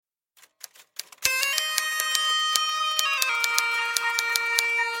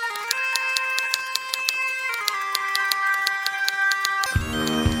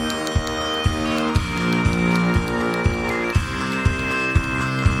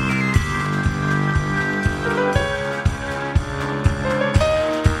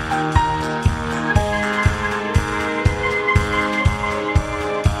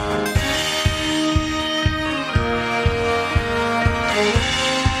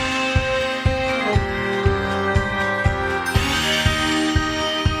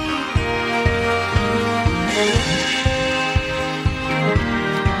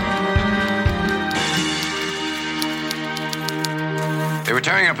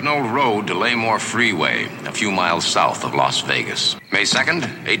Campnell Road to Laymore Freeway, a few miles south of Las Vegas. May 2nd,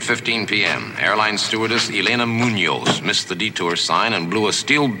 8:15 p.m. Airline stewardess Elena Munoz missed the detour sign and blew a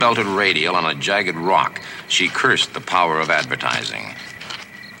steel-belted radial on a jagged rock. She cursed the power of advertising.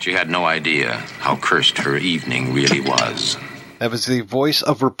 She had no idea how cursed her evening really was. That was the voice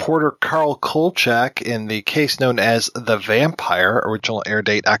of reporter Carl Kolchak in the case known as The Vampire, original air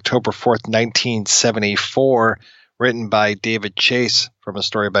date October 4th, 1974, written by David Chase from a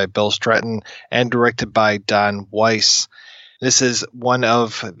story by Bill Stratton and directed by Don Weiss. This is one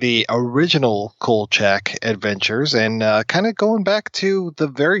of the original Kolchak adventures and kind of going back to the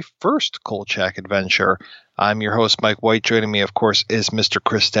very first Kolchak adventure. I'm your host, Mike White. Joining me, of course, is Mr.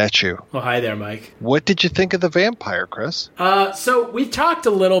 Chris Statue. Well, hi there, Mike. What did you think of The Vampire, Chris? So we talked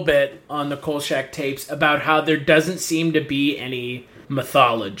a little bit on the Kolchak tapes about how there doesn't seem to be any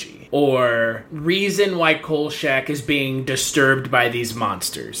mythology or reason why Kolchak is being disturbed by these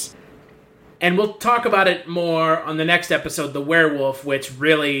monsters. And we'll talk about it more on the next episode, The Werewolf, which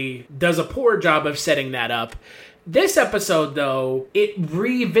really does a poor job of setting that up. This episode, though, it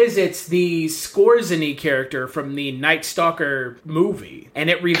revisits the Skorzeny character from the Night Stalker movie. And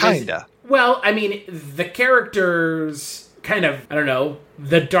it revisits... Kinda. Well, I mean, the character's kind of, I don't know,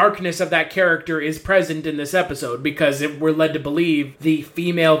 the darkness of that character is present in this episode because we're led to believe the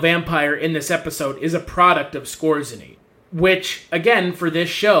female vampire in this episode is a product of Skorzeny. Which, again, for this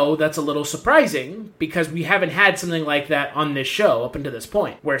show, that's a little surprising because we haven't had something like that on this show up until this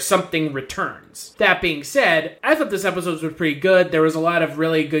point, where something returns. That being said, I thought this episode was pretty good. There was a lot of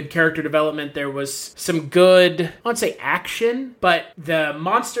really good character development. There was some good, I won't say action, but the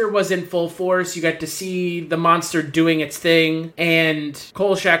monster was in full force. You got to see the monster doing its thing, and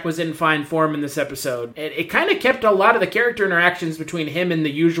Kolchak was in fine form in this episode. It kind of kept a lot of the character interactions between him and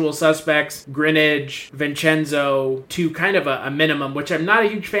the usual suspects, Greenidge, Vincenzo, to kind of a minimum, which I'm not a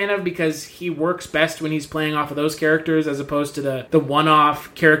huge fan of because he works best when he's playing off of those characters as opposed to the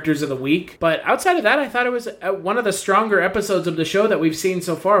one-off characters of the week. But outside of that, I thought it was one of the stronger episodes of the show that we've seen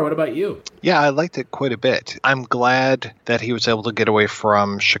so far. What about you? Yeah, I liked it quite a bit. I'm glad that he was able to get away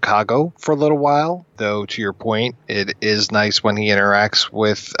from Chicago for a little while, though to your point, it is nice when he interacts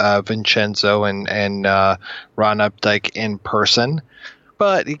with Vincenzo and Ron Updike in person.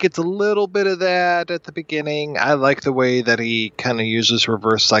 But he gets a little bit of that at the beginning. I like the way that he kind of uses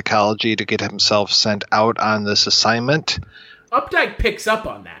reverse psychology to get himself sent out on this assignment. Updike picks up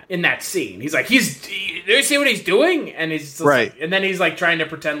on that in that scene. He's like, do you see what he's doing? And he's right. Like, and then he's like trying to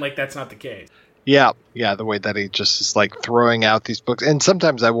pretend like that's not the case. Yeah, the way that he just is like throwing out these books. And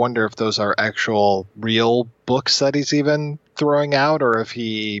sometimes I wonder if those are actual real books that he's even throwing out or if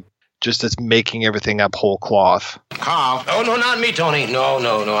he just is making everything up whole cloth. Carl. Oh, no, not me, Tony. No.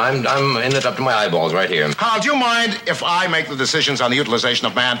 I'm in it up to my eyeballs right here. Carl, do you mind if I make the decisions on the utilization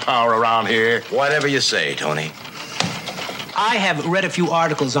of manpower around here? Whatever you say, Tony. I have read a few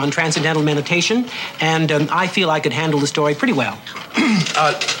articles on transcendental meditation, and I feel I could handle the story pretty well.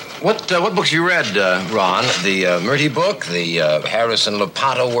 What books you read, Ron? The Murty book, the Harrison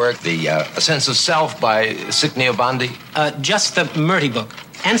Lopato work, the A Sense of Self by Sikneo Bondi? Just the Murty book,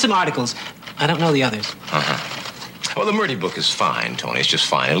 and some articles. I don't know the others. Uh-huh. Well, the Murty book is fine, Tony. It's just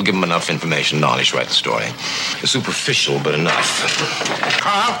fine. It'll give him enough information, knowledge to write the story. It's superficial, but enough.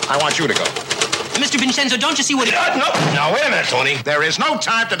 Carl, I want you to go. Mr. Vincenzo, don't you see what... No, wait a minute, Tony. There is no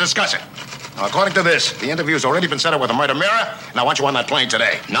time to discuss it. Now, according to this, the interview's already been set up with a murder mirror, and I want you on that plane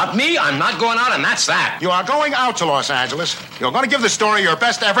today. Not me. I'm not going out, and that's that. You are going out to Los Angeles. You're going to give the story your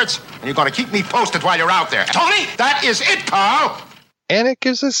best efforts, and you're going to keep me posted while you're out there. Tony, that is it, Carl! And it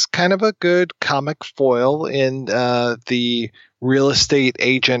gives us kind of a good comic foil in the real estate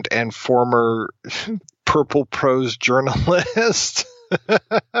agent and former Purple Prose journalist.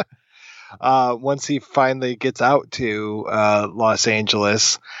 Once he finally gets out to Los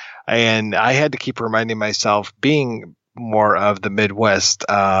Angeles. And I had to keep reminding myself, being more of the Midwest,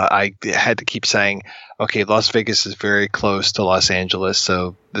 I had to keep saying, okay, Las Vegas is very close to Los Angeles,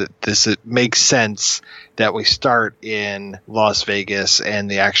 so it makes sense that we start in Las Vegas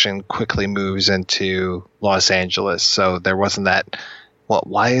and the action quickly moves into Los Angeles. So there wasn't that, well,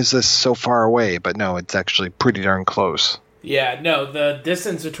 why is this so far away? But no, it's actually pretty darn close. Yeah, no, the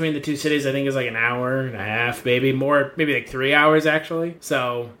distance between the two cities I think is like an hour and a half, maybe more, maybe like 3 hours actually.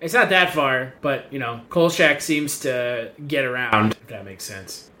 So it's not that far, but you know, Kolchak seems to get around, if that makes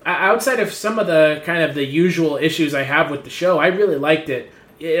sense. Outside of some of the kind of the usual issues I have with the show, I really liked it.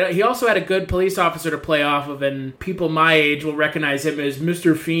 he also had a good police officer to play off of, and people my age will recognize him as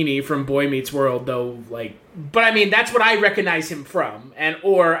Mr. Feeney from Boy Meets World, though, like... But I mean, that's what I recognize him from.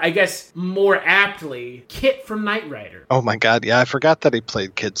 Or, I guess, more aptly, Kit from Knight Rider. Oh my god, yeah, I forgot that he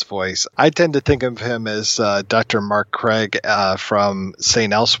played Kit's voice. I tend to think of him as Dr. Mark Craig from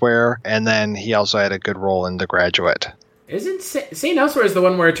St. Elsewhere, and then he also had a good role in The Graduate. Isn't St. Elsewhere is the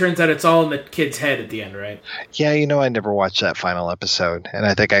one where it turns out it's all in the kid's head at the end, right? Yeah, I never watched that final episode, and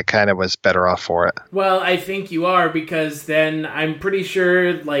I think I kind of was better off for it. Well, I think you are, because then I'm pretty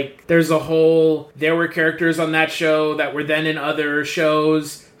sure, like, there were characters on that show that were then in other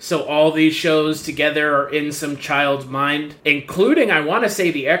shows, so all these shows together are in some child's mind, including, I want to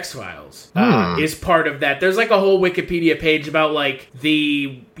say, The X-Files is part of that. There's like a whole Wikipedia page about like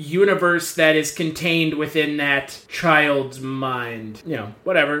the universe that is contained within that child's mind.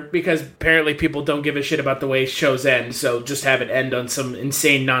 Whatever, because apparently people don't give a shit about the way shows end, so just have it end on some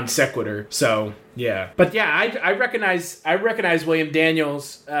insane non sequitur. So... yeah. But yeah, I recognize William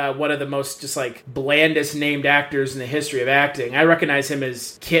Daniels, one of the most just like blandest named actors in the history of acting. I recognize him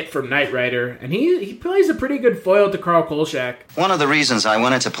as Kit from Knight Rider, and he plays a pretty good foil to Carl Kolchak. One of the reasons I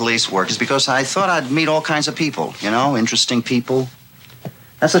went into police work is because I thought I'd meet all kinds of people, interesting people.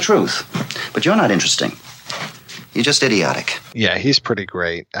 That's the truth. But you're not interesting. You're just idiotic. Yeah, he's pretty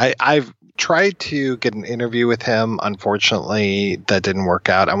great. I've tried to get an interview with him. Unfortunately, that didn't work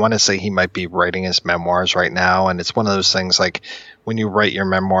out. I want to say he might be writing his memoirs right now, and it's one of those things like when you write your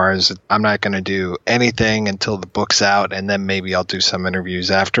memoirs, I'm not going to do anything until the book's out, and then maybe I'll do some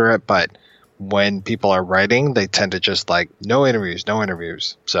interviews after it. But when people are writing, they tend to just like, no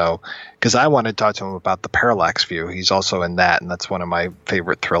interviews. So, because I want to talk to him about The Parallax View. He's also in that, and that's one of my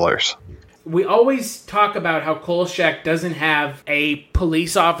favorite thrillers. We always talk about how Kolchak doesn't have a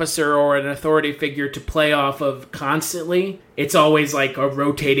police officer or an authority figure to play off of constantly. It's always like a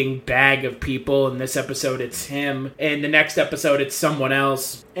rotating bag of people. In this episode, it's him. In the next episode, it's someone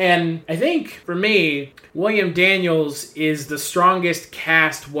else. And I think, for me, William Daniels is the strongest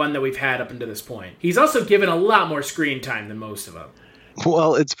cast one that we've had up until this point. He's also given a lot more screen time than most of them.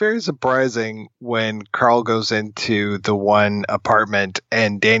 Well, it's very surprising when Carl goes into the one apartment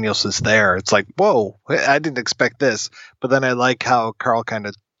and Daniels is there. It's like, whoa, I didn't expect this. But then I like how Carl kind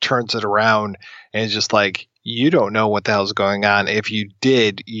of turns it around and is just like, you don't know what the hell's going on. If you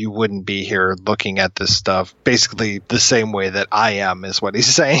did, you wouldn't be here looking at this stuff basically the same way that I am, is what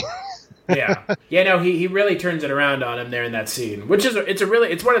he's saying. Yeah, he really turns it around on him there in that scene, which is it's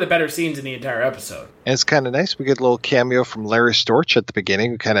one of the better scenes in the entire episode. And it's kind of nice. We get a little cameo from Larry Storch at the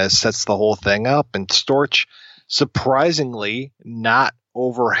beginning, who kind of sets the whole thing up. And Storch, surprisingly, not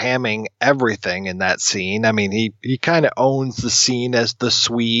overhamming everything in that scene. I mean, he kind of owns the scene as the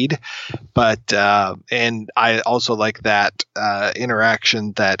Swede, but and I also like that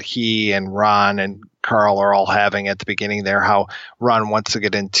interaction that he and Ron and Carl are all having at the beginning there, how Ron wants to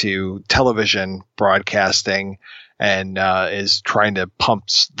get into television broadcasting and is trying to pump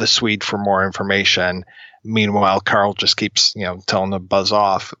the Swede for more information. Meanwhile, Carl just keeps, telling him to buzz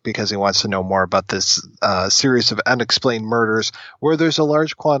off because he wants to know more about this series of unexplained murders where there's a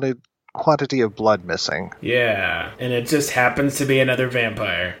large quantity of blood missing. Yeah, and it just happens to be another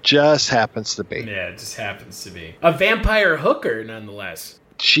vampire. Just happens to be. Yeah, it just happens to be. A vampire hooker, nonetheless.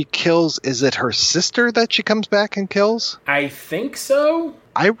 She kills, is it her sister that she comes back and kills? I think so.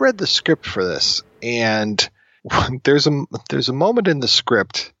 I read the script for this, and there's a moment in the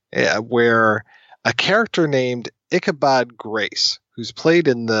script where a character named Ichabod Grace, who's played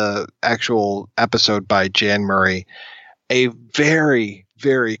in the actual episode by Jan Murray, a very,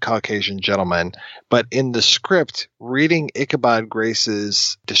 very Caucasian gentleman, but in the script, reading Ichabod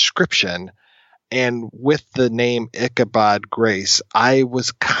Grace's description, and with the name Ichabod Grace, I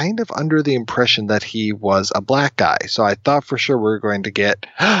was kind of under the impression that he was a black guy. So I thought for sure we were going to get,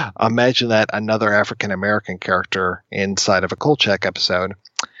 imagine that, another African-American character inside of a Kolchak episode.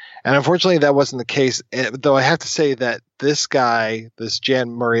 And unfortunately, that wasn't the case, though I have to say that this guy, this Jan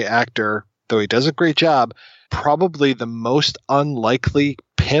Murray actor, though he does a great job, probably the most unlikely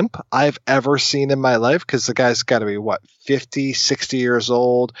pimp I've ever seen in my life, because the guy's got to be, 50, 60 years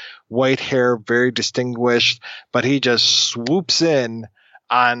old, white hair, very distinguished, but he just swoops in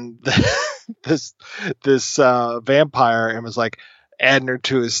on this vampire and was like adding her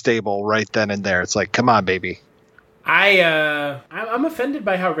to his stable right then and there. It's like, come on, baby. I'm offended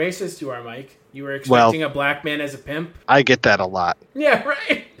by how racist you are, Mike. You were expecting a black man as a pimp? I get that a lot. Yeah,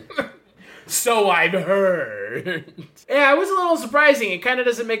 right. So I've heard. Yeah, it was a little surprising. It kind of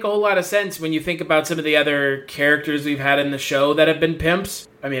doesn't make a whole lot of sense when you think about some of the other characters we've had in the show that have been pimps.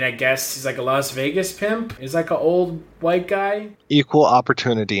 I mean, I guess he's like a Las Vegas pimp. He's like an old white guy. Equal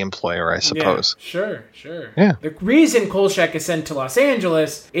opportunity employer, I suppose. Yeah, sure. Yeah. The reason Kolchak is sent to Los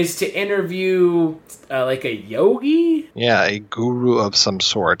Angeles is to interview like a yogi? Yeah, a guru of some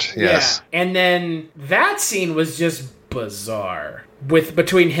sort, yes. Yeah. And then that scene was just bizarre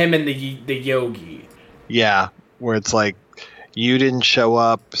between him and the yogi. Yeah, where it's like, you didn't show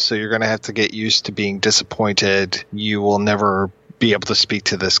up, so you're going to have to get used to being disappointed. You will never be able to speak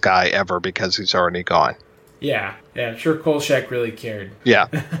to this guy ever because he's already gone. Yeah, I'm sure Kolchak really cared. Yeah.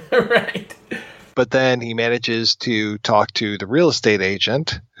 Right. But then he manages to talk to the real estate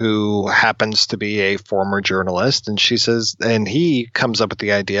agent, who happens to be a former journalist, and she says, and he comes up with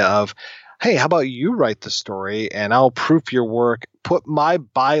the idea of, hey, how about you write the story and I'll proof your work, put my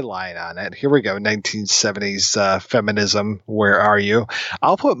byline on it. Here we go, 1970s feminism, where are you?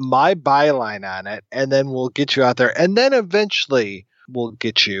 I'll put my byline on it and then we'll get you out there. And then eventually we'll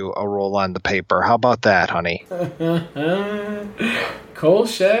get you a roll on the paper. How about that, honey?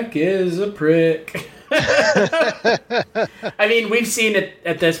 Kolchak is a prick. I mean, we've seen it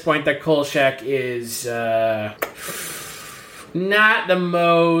at this point that Kolchak is not the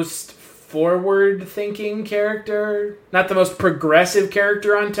most forward-thinking character, not the most progressive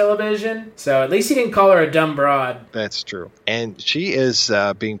character on television. So at least he didn't call her a dumb broad. That's true. And she is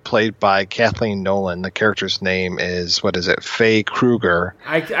being played by Kathleen Nolan. The character's name is, what is it, Faye Krueger.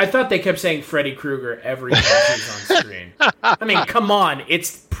 I thought they kept saying Freddy Krueger every time she was on screen. I mean, come on,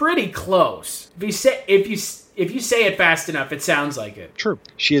 it's pretty close. If you say it fast enough, it sounds like it. True.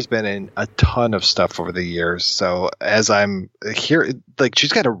 She has been in a ton of stuff over the years. So as I'm here, like,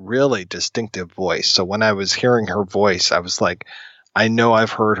 she's got a really distinctive voice. So when I was hearing her voice, I was like, I know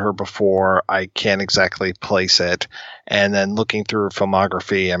I've heard her before. I can't exactly place it. And then looking through her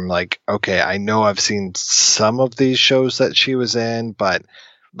filmography, I'm like, okay, I know I've seen some of these shows that she was in, but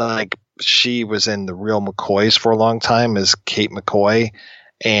like, she was in The Real McCoys for a long time as Kate McCoy.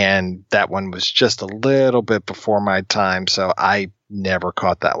 And that one was just a little bit before my time, so I never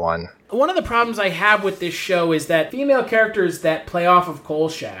caught that one. One of the problems I have with this show is that female characters that play off of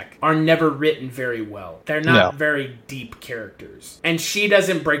Kolchak are never written very well. They're not very deep characters. And she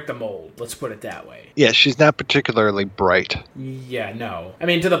doesn't break the mold, let's put it that way. Yeah, she's not particularly bright. Yeah, no. I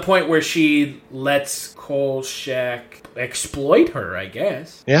mean, to the point where she lets Kolchak exploit her, I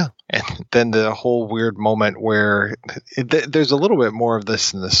guess. Yeah. And then the whole weird moment where there's a little bit more of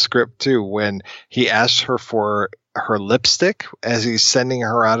this in the script, too, when he asks her for her lipstick as he's sending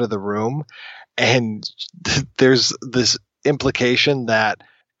her out of the room. And there's this implication that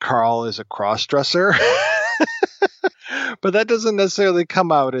Carl is a cross-dresser. But that doesn't necessarily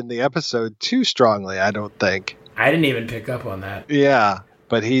come out in the episode too strongly, I don't think. I didn't even pick up on that. Yeah.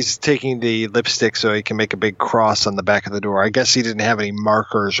 But he's taking the lipstick so he can make a big cross on the back of the door. I guess he didn't have any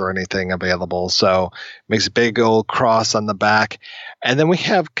markers or anything available, so makes a big old cross on the back. And then we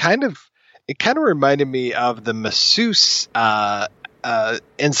have it kind of reminded me of the masseuse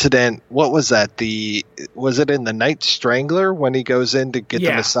incident. What was that? Was it in The Night Strangler when he goes in to get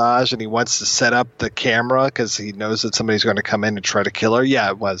the massage and he wants to set up the camera because he knows that somebody's going to come in and try to kill her? Yeah,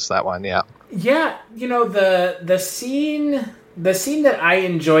 it was that one, yeah. Yeah, you know, the scene that I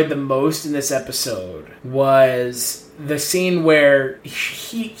enjoyed the most in this episode was the scene where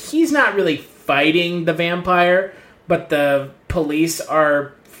he's not really fighting the vampire, but the police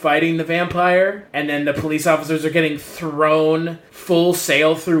are fighting the vampire, and then the police officers are getting thrown full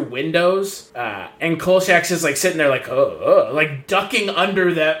sail through windows, and Kolchak's just like sitting there like like ducking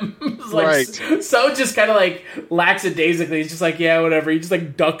under them. Like, right. So just kind of like lackadaisically, he's just like, yeah, whatever. He just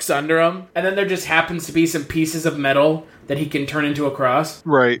like ducks under them, and then there just happens to be some pieces of metal that he can turn into a cross.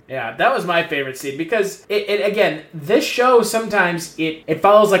 Right. Yeah, that was my favorite scene because it again, this show sometimes it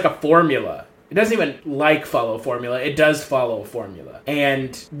follows like a formula. It doesn't even follow a formula. It does follow a formula.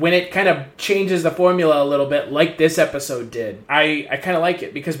 And when it kind of changes the formula a little bit, like this episode did, I kind of like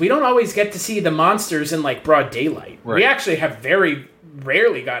it because we don't always get to see the monsters in like broad daylight. Right. We actually have very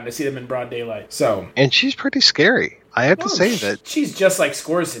rarely gotten to see them in broad daylight. And she's pretty scary. I have to say that. She's just like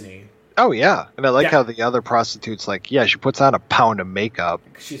Skorzeny. Oh, yeah. And I like how the other prostitute's like, she puts on a pound of makeup.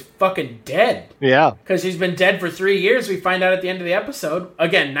 She's fucking dead. Yeah. Because she's been dead for 3 years, we find out at the end of the episode.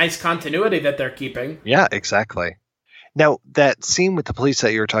 Again, nice continuity that they're keeping. Yeah, exactly. Now, that scene with the police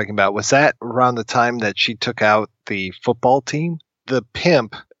that you were talking about, was that around the time that she took out the football team? The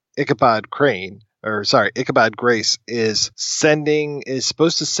pimp, Ichabod Crane, Ichabod Grace is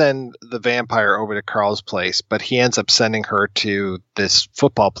supposed to send the vampire over to Carl's place, but he ends up sending her to this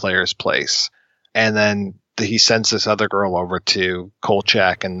football player's place. And then he sends this other girl over to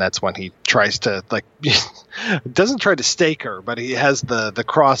Kolchak, and that's when he tries to, like, doesn't try to stake her, but he has the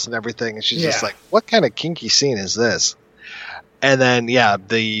cross and everything, and she's just like, what kind of kinky scene is this? And then,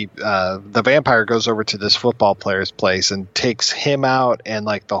 the vampire goes over to this football player's place and takes him out and,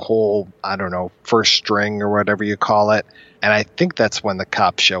 like, the whole, I don't know, first string or whatever you call it. And I think that's when the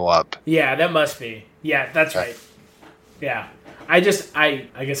cops show up. Yeah, that must be. Yeah, that's right. Yeah. I guess I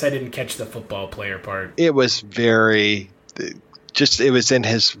didn't catch the football player part. It was very... it was in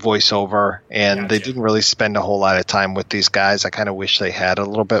his voiceover, and they didn't really spend a whole lot of time with these guys. I kind of wish they had a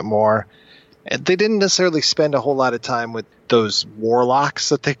little bit more. And they didn't necessarily spend a whole lot of time with those warlocks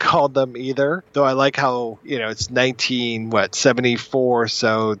that they called them either. Though I like how, it's 1974,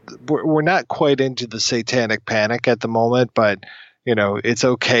 so we're not quite into the satanic panic at the moment, but, it's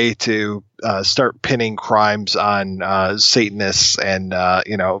okay to start pinning crimes on Satanists and,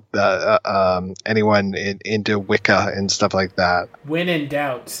 anyone into Wicca and stuff like that. When in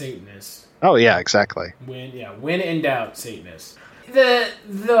doubt, Satanists. Oh, yeah, exactly. When in doubt, Satanists.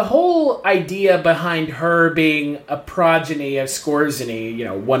 The whole idea behind her being a progeny of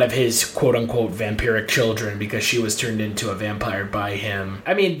Skorzeny, one of his quote-unquote vampiric children because she was turned into a vampire by him.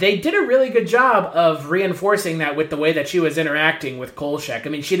 I mean, they did a really good job of reinforcing that with the way that she was interacting with Kolchak. I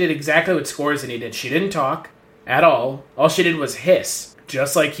mean, she did exactly what Skorzeny did. She didn't talk at all. All she did was hiss,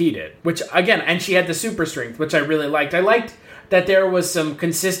 just like he did. Which, again, and she had the super strength, which I really liked. I liked that there was some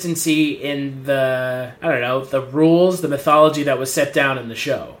consistency in the rules, the mythology that was set down in the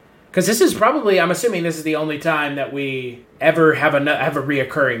show. Because this is probably, I'm assuming this is the only time that we ever have a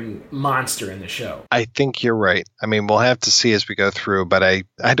reoccurring monster in the show. I think you're right. I mean, we'll have to see as we go through, but I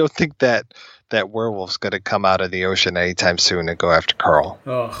don't think that werewolf's going to come out of the ocean anytime soon and go after Carl.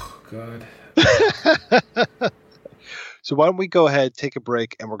 Oh, God. So why don't we go ahead, take a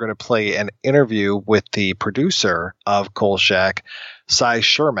break, and we're going to play an interview with the producer of Kolchak,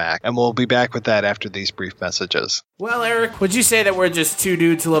 Chermak, and we'll be back with that after these brief messages. Well, Eric, would you say that we're just two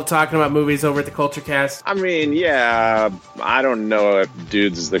dudes who love talking about movies over at the Culture Cast? I mean, yeah, I don't know if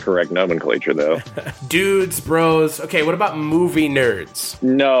dudes is the correct nomenclature, though. Dudes, bros. Okay, what about movie nerds?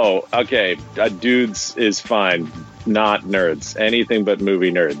 No, okay, dudes is fine. Not nerds. Anything but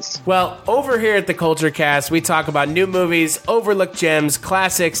movie nerds. Well, over here at the Culture Cast, we talk about new movies, overlooked gems,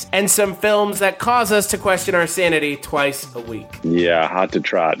 classics, and some films that cause us to question our sanity twice a week. Yeah, Hot to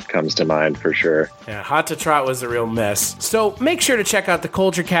Trot comes to mind for sure. Yeah, Hot to Trot was a real mess. So make sure to check out the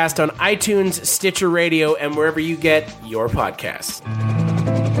Culture Cast on iTunes, Stitcher Radio, and wherever you get your podcasts.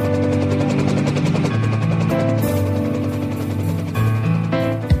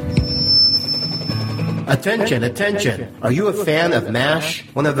 Attention, attention. Are you a fan of MASH,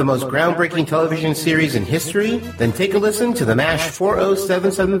 one of the most groundbreaking television series in history? Then take a listen to the MASH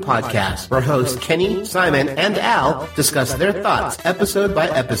 4077 podcast, where hosts Kenny, Simon, and Al discuss their thoughts episode by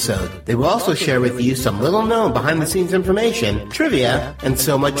episode. They will also share with you some little-known behind-the-scenes information, trivia, and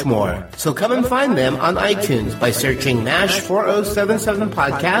so much more. So come and find them on iTunes by searching MASH 4077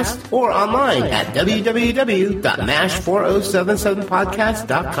 podcast or online at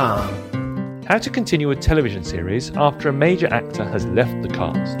www.mash4077podcast.com. How to continue a television series after a major actor has left the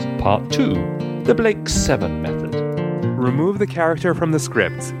cast. Part 2. The Blake 7 Method. Remove the character from the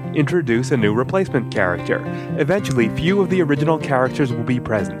script. Introduce a new replacement character. Eventually, few of the original characters will be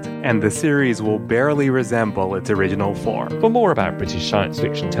present, and the series will barely resemble its original form. For more about British science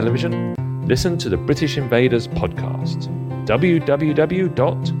fiction television, listen to the British Invaders podcast.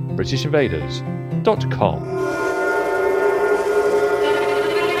 www.britishinvaders.com.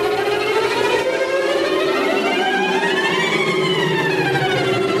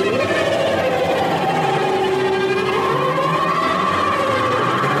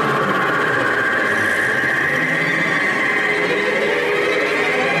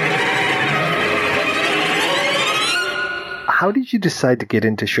 How did you decide to get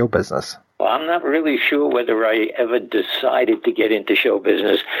into show business? Well, I'm not really sure whether I ever decided to get into show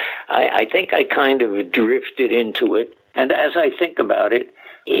business. I think I kind of drifted into it. And as I think about it,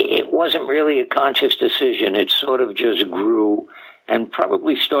 it wasn't really a conscious decision. It sort of just grew and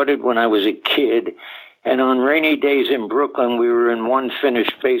probably started when I was a kid. And on rainy days in Brooklyn, we were in one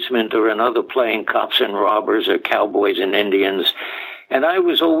finished basement or another playing cops and robbers or cowboys and Indians. And I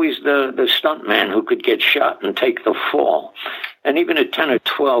was always the stunt man who could get shot and take the fall. And even at 10 or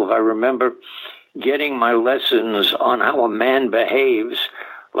 12, I remember getting my lessons on how a man behaves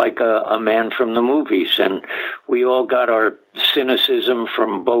like a man from the movies. And we all got our cynicism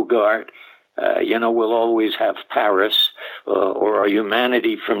from Bogart, We'll always have Paris, or our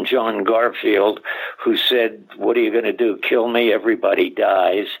humanity from John Garfield, who said, what are you going to do, kill me? Everybody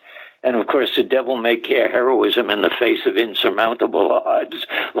dies. And, of course, the devil may care heroism in the face of insurmountable odds,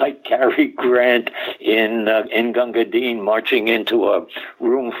 like Cary Grant in Gunga Din marching into a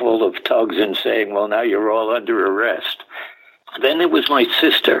room full of thugs and saying, well, now you're all under arrest. Then there was my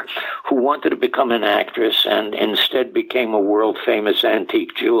sister, who wanted to become an actress and instead became a world-famous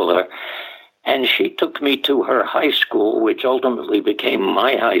antique jeweler. And she took me to her high school, which ultimately became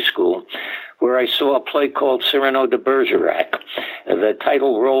my high school, where I saw a play called Cyrano de Bergerac, the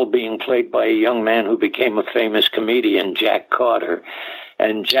title role being played by a young man who became a famous comedian, Jack Carter.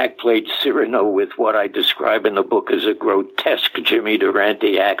 And Jack played Cyrano with what I describe in the book as a grotesque Jimmy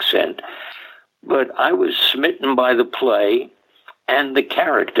Durante accent. But I was smitten by the play and the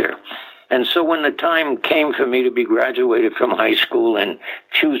character. And so when the time came for me to be graduated from high school and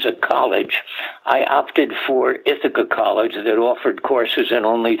choose a college, I opted for Ithaca College that offered courses in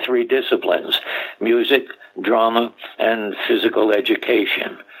only 3 disciplines: music, drama, and physical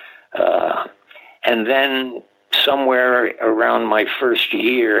education. And then somewhere around my first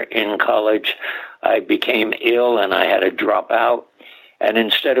year in college, I became ill and I had to drop out. And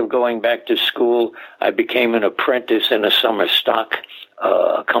instead of going back to school, I became an apprentice in a summer stock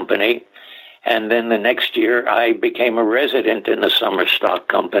company. And then the next year, I became a resident in the summer stock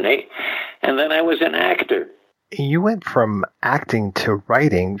company. And then I was an actor. You went from acting to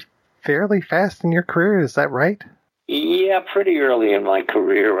writing fairly fast in your career, is that right? Yeah, pretty early in my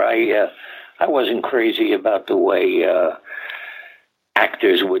career. I wasn't crazy about the way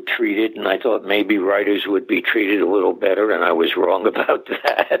actors were treated, and I thought maybe writers would be treated a little better, and I was wrong about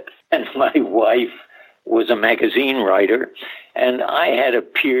that. And my wife was a magazine writer, and I had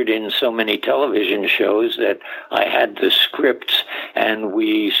appeared in so many television shows that I had the scripts, and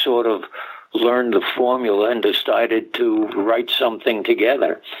we sort of learned the formula and decided to write something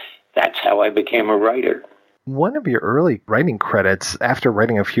together. That's how I became a writer. One of your early writing credits, after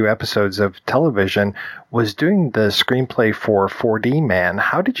writing a few episodes of television, was doing the screenplay for 4D Man.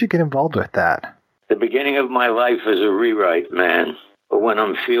 How did you get involved with that? The beginning of my life as a rewrite man. When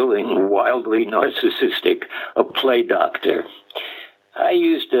I'm feeling wildly narcissistic, a play doctor.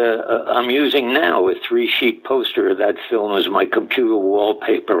 I'm using now a 3-sheet poster of that film as my computer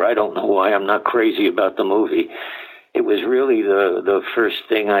wallpaper. I don't know why I'm not crazy about the movie. It was really the first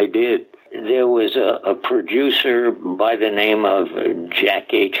thing I did. There was a producer by the name of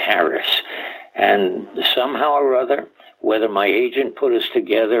Jack H. Harris, and somehow or other, whether my agent put us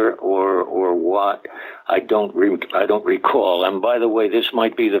together or what, I don't recall. And by the way, this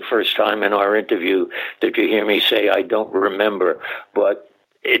might be the first time in our interview that you hear me say I don't remember, but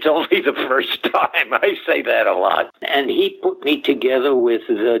it's only the first time. I say that a lot. And he put me together with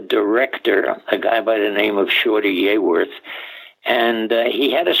the director, a guy by the name of Shorty Yeworth. And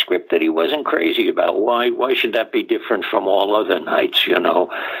he had a script that he wasn't crazy about. Why should that be different from all other nights,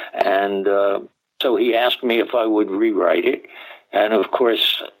 And so he asked me if I would rewrite it. And, of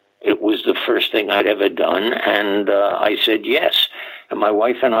course, it was the first thing I'd ever done. And I said yes. And my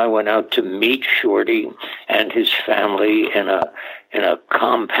wife and I went out to meet Shorty and his family in a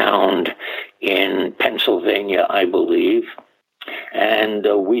compound in Pennsylvania, I believe. And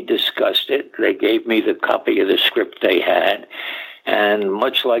we discussed it. They gave me the copy of the script they had. And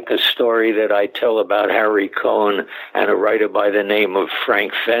much like a story that I tell about Harry Cohn and a writer by the name of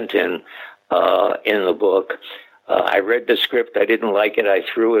Frank Fenton in the book, I read the script. I didn't like it. I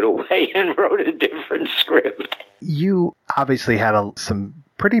threw it away and wrote a different script. You obviously had some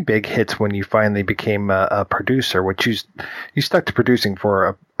pretty big hits when you finally became a producer, which you stuck to producing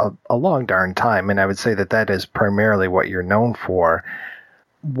for a long darn time, and I would say that is primarily what you're known for.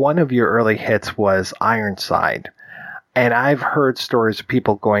 One of your early hits was Ironside, and I've heard stories of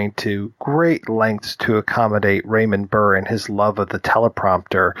people going to great lengths to accommodate Raymond Burr and his love of the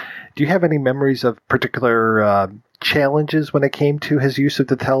teleprompter. Do you have any memories of particular challenges when it came to his use of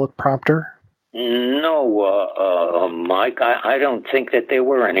the teleprompter? No, Mike, I don't think that there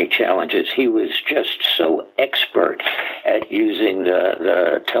were any challenges. He was just so expert at using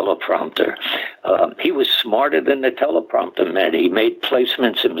the teleprompter. He was smarter than the teleprompter meant. He made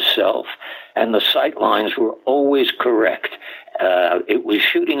placements himself, and the sight lines were always correct. It was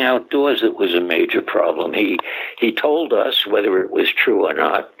shooting outdoors that was a major problem. He told us, whether it was true or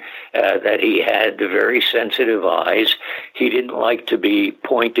not, that he had very sensitive eyes. He didn't like to be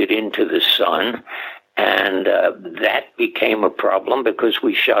pointed into the sun, and that became a problem because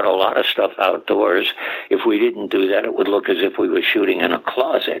we shot a lot of stuff outdoors. If we didn't do that, it would look as if we were shooting in a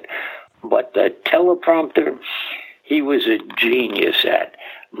closet. But the teleprompter, he was a genius at,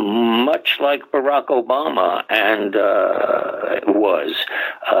 much like Barack Obama was.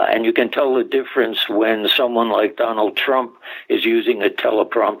 And you can tell the difference when someone like Donald Trump is using a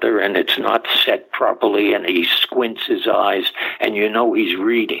teleprompter and it's not set properly and he squints his eyes and you know he's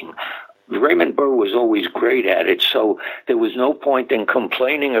reading. Raymond Burr was always great at it, so there was no point in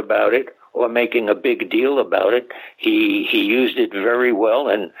complaining about it or making a big deal about it. He used it very well,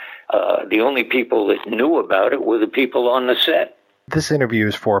 and the only people that knew about it were the people on the set. This interview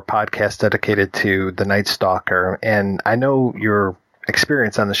is for a podcast dedicated to the Night Stalker, and I know your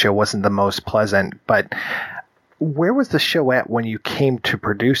experience on the show wasn't the most pleasant, but where was the show at when you came to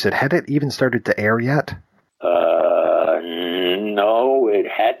produce it? Had it even started to air yet? No, it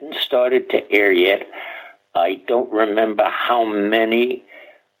hadn't started to air yet. I don't remember how many,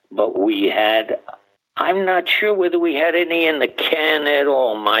 but we had... I'm not sure whether we had any in the can at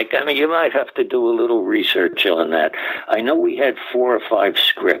all, Mike. I mean, you might have to do a little research on that. I know we had 4 or 5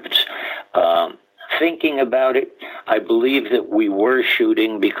 scripts. Thinking about it, I believe that we were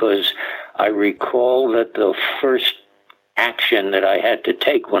shooting because I recall that the first action that I had to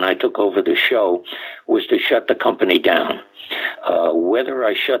take when I took over the show was to shut the company down. Whether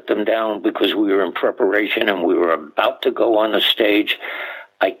I shut them down because we were in preparation and we were about to go on the stage,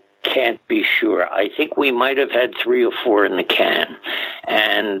 I can't be sure. I think we might have had 3 or 4 in the can.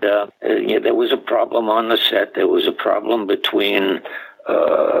 And there was a problem on the set. There was a problem between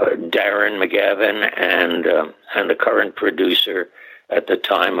Darren McGavin and the current producer at the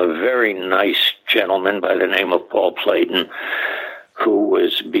time, a very nice gentleman by the name of Paul Playton, who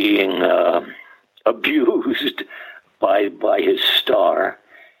was being abused by his star.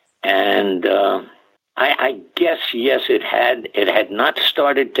 And I guess, yes, it had not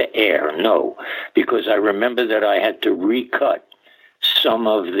started to air, no, because I remember that I had to recut some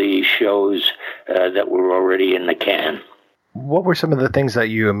of the shows that were already in the can. What were some of the things that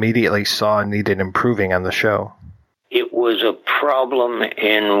you immediately saw needed improving on the show? It was a problem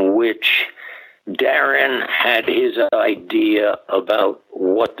in which Darren had his idea about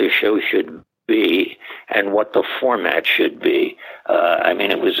what the show should be and what the format should be. I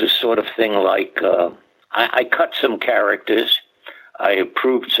mean, it was a sort of thing like I cut some characters, I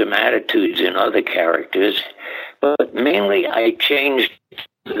improved some attitudes in other characters, but mainly I changed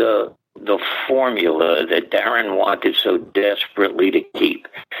the formula that Darren wanted so desperately to keep.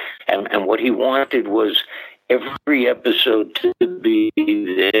 And what he wanted was every episode to be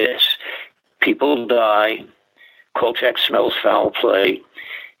this. People die. Kolchak smells foul play.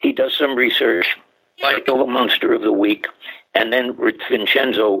 He does some research, like the Monster of the Week, and then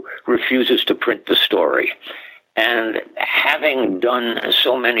Vincenzo refuses to print the story. And having done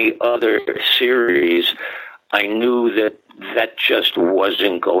so many other series, I knew that that just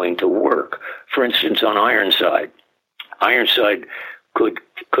wasn't going to work. For instance, on Ironside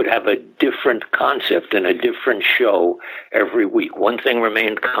could have a different concept and a different show every week. One thing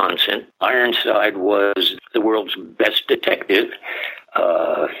remained constant. Ironside was the world's best detective.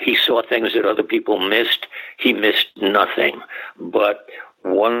 He saw things that other people missed. He missed nothing. But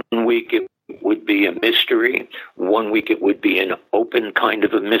one week it would be a mystery. One week it would be an open kind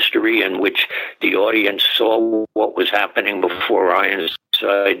of a mystery in which the audience saw what was happening before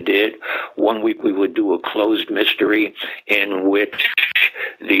Ironside did. One week we would do a closed mystery in which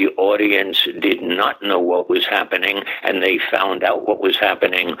the audience did not know what was happening, and they found out what was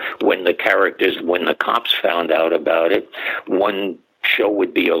happening when the cops found out about it. One show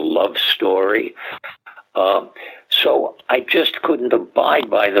would be a love story. So I just couldn't abide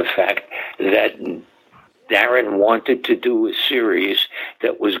by the fact that Darren wanted to do a series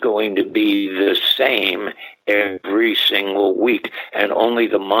that was going to be the same every single week, and only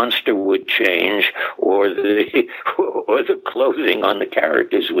the monster would change or the clothing on the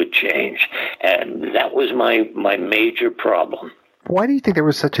characters would change. And that was my major problem. Why do you think there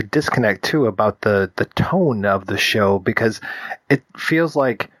was such a disconnect, too, about the tone of the show? Because it feels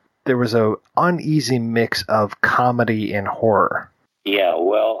like there was an uneasy mix of comedy and horror. Yeah,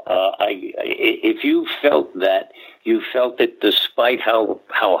 well, if you felt that, you felt that despite how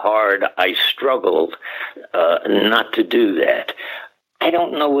hard I struggled not to do that. I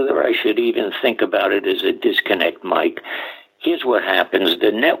don't know whether I should even think about it as a disconnect, Mike. Here's what happens.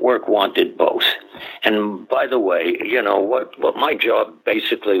 The network wanted both. And by the way, you know, what my job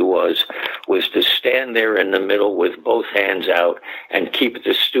basically was to stand there in the middle with both hands out and keep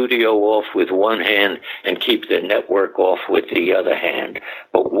the studio off with one hand and keep the network off with the other hand.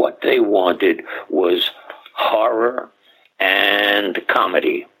 But what they wanted was horror and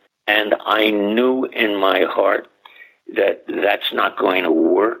comedy. And I knew in my heart that that's not going to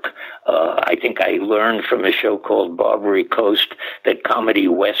work. I think I learned from a show called Barbary Coast that comedy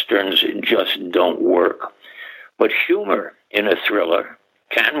westerns just don't work. But humor in a thriller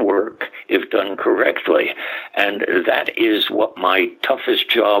can work if done correctly. And that is what my toughest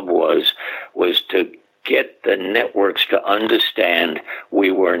job was to get the networks to understand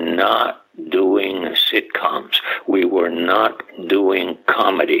we were not doing sitcoms. We were not doing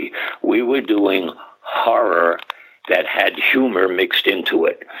comedy. We were doing horror that had humor mixed into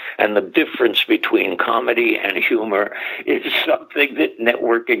it. And the difference between comedy and humor is something that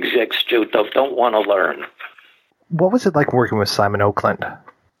network execs don't want to learn. What was it like working with Simon Oakland?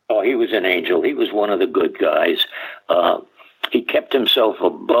 Oh, he was an angel. He was one of the good guys. He kept himself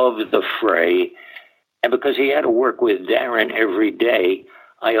above the fray. And because he had to work with Darren every day,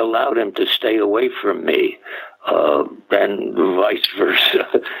 I allowed him to stay away from me, and vice versa.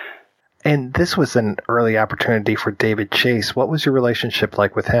 And this was an early opportunity for David Chase. What was your relationship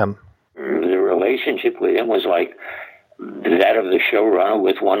like with him? The relationship with him was like that of the showrunner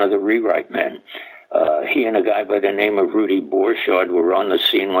with one of the rewrite men. He and a guy by the name of Rudy Borchardt were on the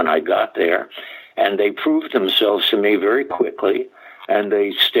scene when I got there, and they proved themselves to me very quickly, and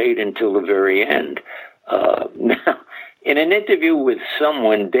they stayed until the very end. Now, in an interview with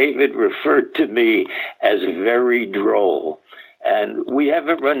someone, David referred to me as very droll. And we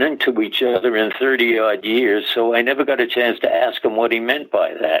haven't run into each other in 30-odd years, so I never got a chance to ask him what he meant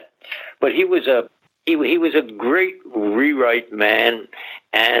by that. But he was a great rewrite man,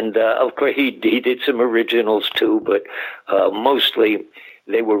 and of course he did some originals too, but mostly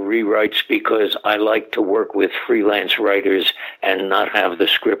they were rewrites because I like to work with freelance writers and not have the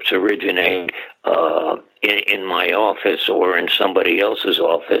scripts originate in my office or in somebody else's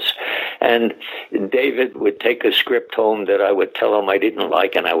office. And David would take a script home that I would tell him I didn't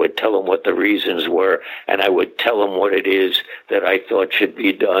like, and I would tell him what the reasons were, and I would tell him what it is that I thought should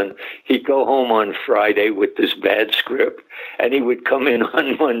be done. He'd go home on Friday with this bad script, and he would come in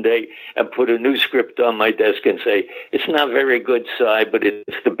on Monday and put a new script on my desk and say, "It's not very good, Si, but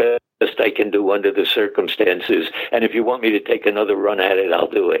it's the best I can do under the circumstances, and if you want me to take another run at it, I'll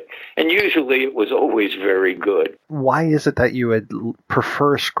do it." And usually it was always very good. Why is it that you would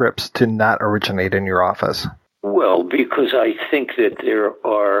prefer scripts to not originate in your office? Well, because I think that there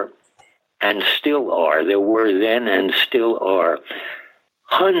are, and still are, there were then and still are,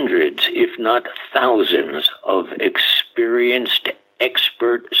 hundreds, if not thousands, of experienced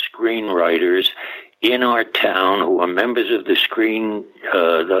expert screenwriters in our town who are members of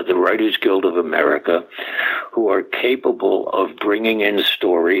the Writers Guild of America, who are capable of bringing in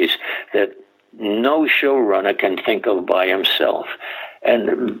stories that no showrunner can think of by himself.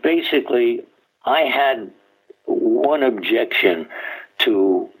 And basically, I had one objection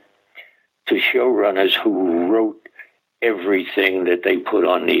to showrunners who wrote everything that they put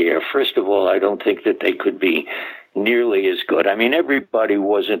on the air. First of all, I don't think that they could be nearly as good. I mean, everybody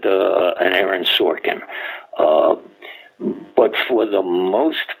wasn't an Aaron Sorkin. But for the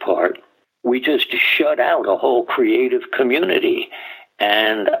most part, we just shut out a whole creative community.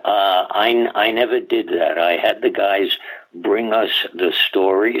 And I never did that. I had the guys bring us the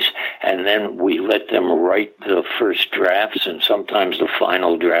stories, and then we let them write the first drafts and sometimes the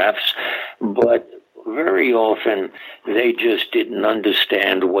final drafts. But very often, they just didn't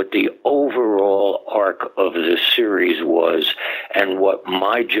understand what the overall arc of the series was, and what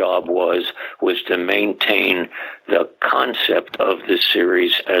my job was to maintain the concept of the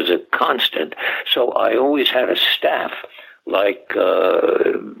series as a constant. So I always had a staff like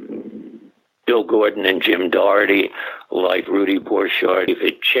Bill Gordon and Jim Doherty, like Rudy Borchardt,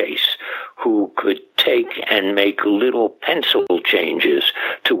 David Chase, who could take and make little pencil changes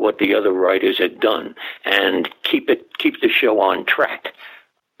to what the other writers had done and keep the show on track.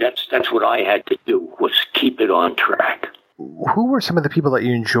 That's what I had to do, was keep it on track. Who were some of the people that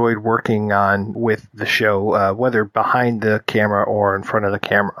you enjoyed working on with the show, whether behind the camera or in front of the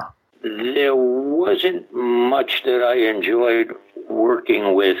camera? There wasn't much that I enjoyed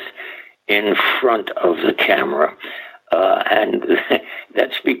working with in front of the camera. And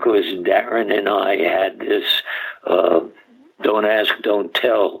that's because Darren and I had this don't ask, don't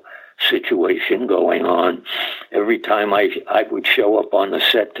tell situation going on. Every time I would show up on the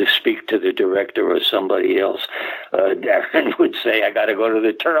set to speak to the director or somebody else, Darren would say, "I got to go to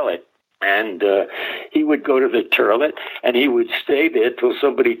the toilet." And he would go to the toilet, and he would stay there till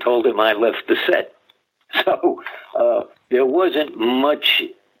somebody told him I left the set. So there wasn't much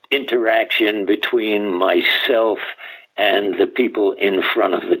interaction between myself and the people in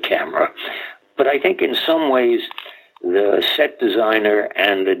front of the camera. But I think in some ways the set designer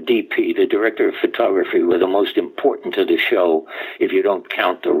and the DP, the director of photography, were the most important to the show if you don't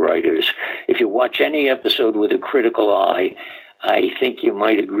count the writers. If you watch any episode with a critical eye, I think you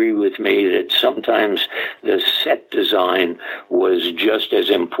might agree with me that sometimes the set design was just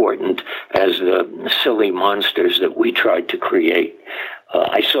as important as the silly monsters that we tried to create.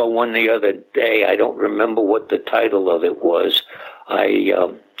 I saw one the other day. I don't remember what the title of it was.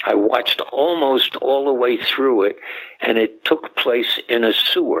 I watched almost all the way through it, and it took place in a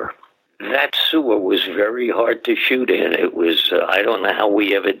sewer. That sewer was very hard to shoot in. It was, I don't know how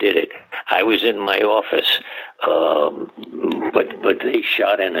we ever did it. I was in my office, but they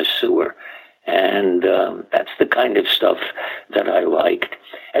shot in a sewer. And that's the kind of stuff that I liked.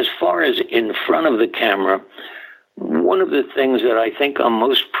 As far as in front of the camera, one of the things that I think I'm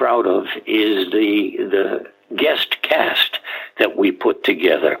most proud of is the guest cast that we put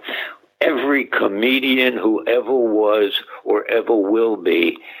together. Every comedian who ever was or ever will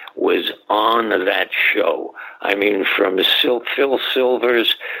be was on that show. I mean, from Phil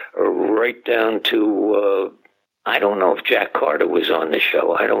Silvers right down to, I don't know if Jack Carter was on the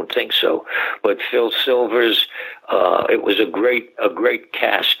show. I don't think so. But Phil Silvers, it was a great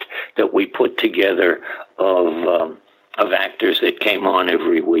cast that we put together of actors that came on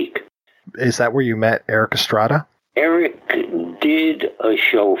every week. Is that where you met Eric Estrada? Eric did a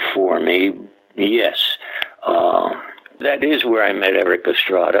show for me, yes. That is where I met Eric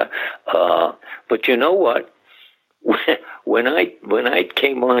Estrada. But you know what? When I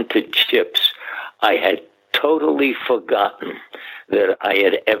came on to Chips, I had totally forgotten that I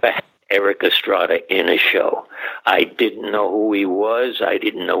had ever had Eric Estrada in a show. I didn't know who he was. I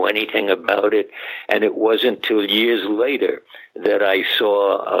didn't know anything about it. And it wasn't until years later that I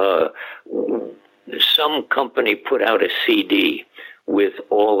saw some company put out a CD with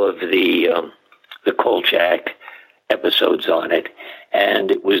all of the Kolchak episodes on it.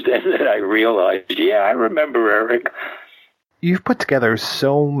 And it was then that I realized, yeah, I remember Eric. You've put together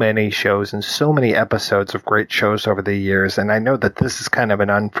so many shows and so many episodes of great shows over the years, and I know that this is kind of an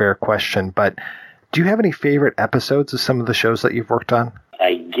unfair question, but do you have any favorite episodes of some of the shows that you've worked on?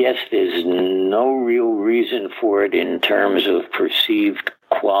 I guess there's no real reason for it in terms of perceived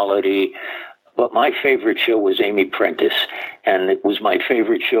quality, but my favorite show was Amy Prentice, and it was my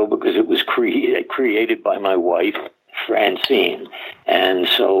favorite show because it was created by my wife, Francine, and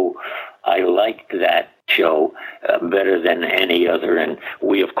so I liked that show better than any other. And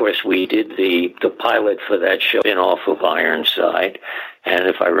we did the pilot for that show in off of Ironside, and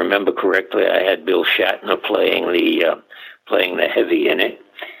if I remember correctly, I had Bill Shatner playing the heavy in it.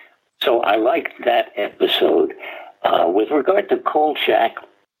 So I liked that episode. With regard to Kolchak,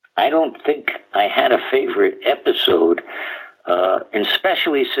 I don't think I had a favorite episode,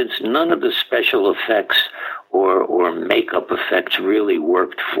 especially since none of the special effects or makeup effects really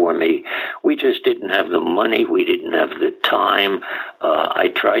worked for me. We just didn't have the money. We didn't have the time.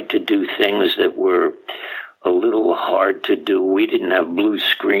 I tried to do things that were a little hard to do. We didn't have blue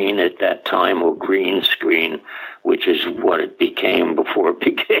screen at that time or green screen, which is what it became before it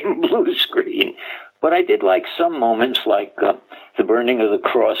became blue screen. But I did like some moments, like the burning of the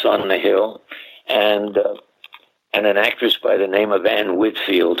cross on the hill, and an actress by the name of Ann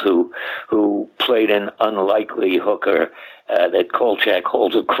Whitfield who played an unlikely hooker that Kolchak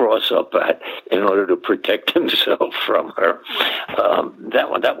holds a cross up at in order to protect himself from her.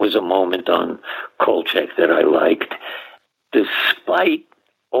 That was a moment on Kolchak that I liked. Despite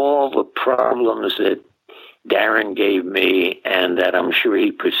all the problems that Darren gave me and that I'm sure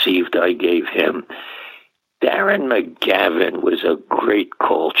he perceived I gave him, Darren McGavin was a great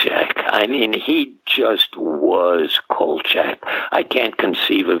Kolchak. I mean, he just was Kolchak. I can't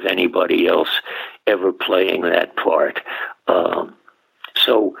conceive of anybody else ever playing that part.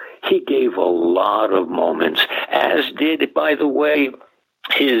 So he gave a lot of moments, as did, by the way,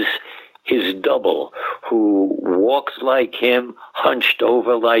 his double, who walked like him, hunched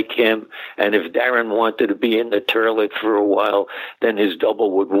over like him, and if Darren wanted to be in the toilet for a while, then his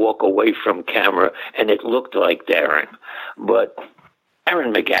double would walk away from camera, and it looked like Darren. But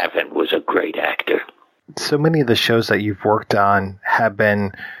Darren McGavin was a great actor. So many of the shows that you've worked on have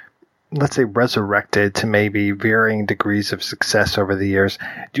been, let's say, resurrected to maybe varying degrees of success over the years.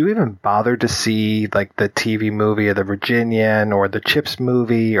 Do you even bother to see like the TV movie of the Virginian or the Chips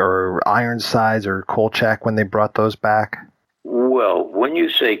movie or Ironsides or Kolchak when they brought those back? Well, when you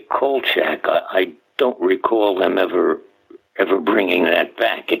say Kolchak, I don't recall them ever bringing that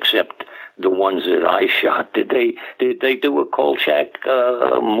back, except the ones that I shot. Did they do a Kolchak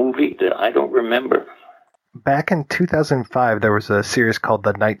movie? I don't remember. Back in 2005, there was a series called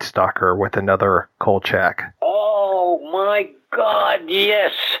The Night Stalker with another Kolchak. Oh, my God,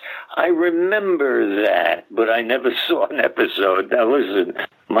 yes. I remember that, but I never saw an episode. Now, listen,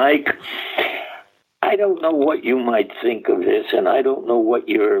 Mike, I don't know what you might think of this, and I don't know what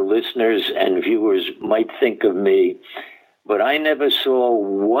your listeners and viewers might think of me, but I never saw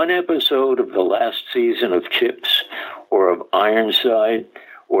one episode of the last season of Chips or of Ironside,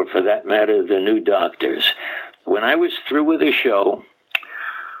 or for that matter, The New Doctors. When I was through with the show,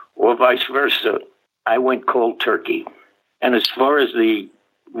 or vice versa, I went cold turkey. And as far as the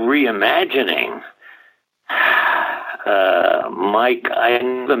reimagining, Mike, I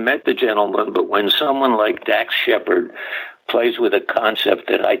never met the gentleman, but when someone like Dax Shepard plays with a concept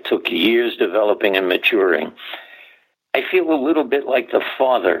that I took years developing and maturing, I feel a little bit like the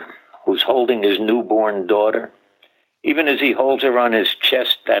father who's holding his newborn daughter. Even as he holds her on his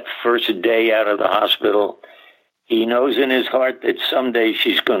chest that first day out of the hospital, he knows in his heart that someday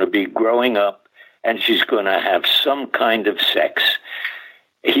she's going to be growing up and she's going to have some kind of sex.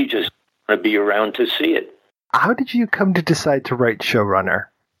 He just want to be around to see it. How did you come to decide to write showrunner?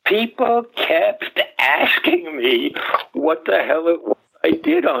 People kept asking me what the hell it was I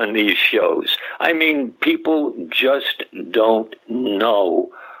did on these shows. I mean, people just don't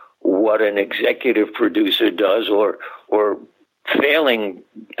know what an executive producer does, or failing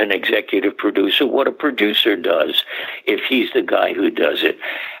an executive producer, what a producer does if he's the guy who does it.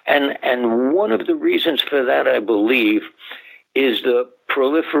 And one of the reasons for that, I believe, is the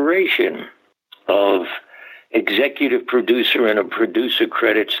proliferation of executive producer and a producer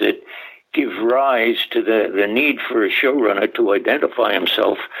credits that give rise to the need for a showrunner to identify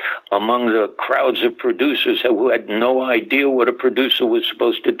himself among the crowds of producers who had no idea what a producer was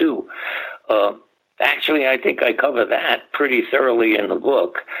supposed to do. Actually, I think I cover that pretty thoroughly in the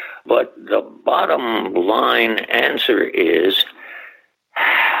book, but the bottom line answer is,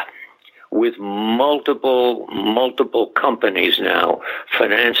 with multiple companies now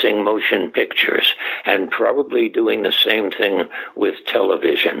financing motion pictures and probably doing the same thing with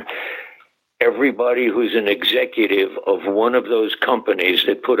television, everybody who's an executive of one of those companies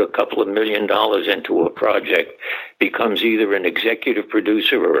that put a couple of $1 million into a project becomes either an executive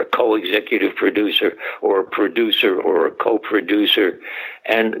producer or a co-executive producer or a producer or a co-producer,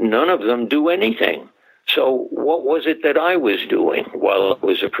 and none of them do anything. So what was it that I was doing while I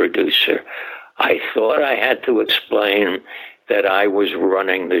was a producer? I thought I had to explain that I was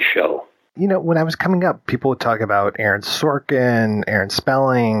running the show. You know, when I was coming up, people would talk about Aaron Sorkin, Aaron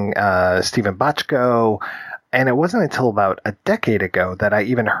Spelling, Stephen Bochco, and it wasn't until about a decade ago that I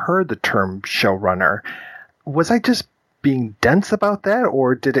even heard the term showrunner. Was I just being dense about that,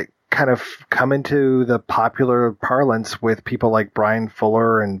 or did it kind of come into the popular parlance with people like Brian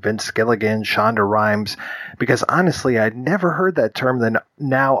Fuller and Vince Gilligan, Shonda Rhimes? Because honestly, I'd never heard that term. Then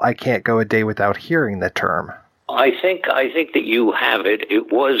now I can't go a day without hearing the term. I think that you have it.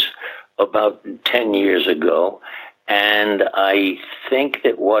 It was about 10 years ago, and I think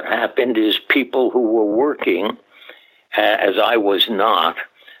that what happened is people who were working, as I was not,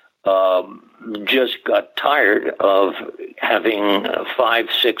 just got tired of having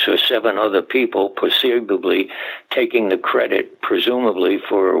 5, 6, or 7 other people perceivably taking the credit, presumably,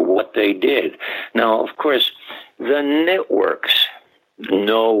 for what they did. Now, of course, the networks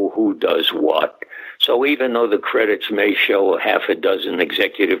know who does what. So even though the credits may show a half a dozen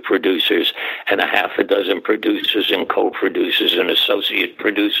executive producers and a half a dozen producers and co-producers and associate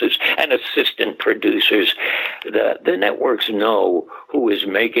producers and assistant producers, the networks know who is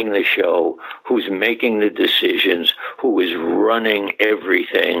making the show, who's making the decisions, who is running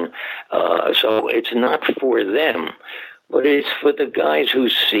everything. So it's not for them, but it's for the guys who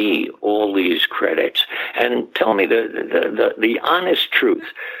see all these credits. And tell me the honest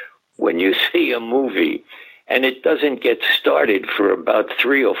truth. When you see a movie and it doesn't get started for about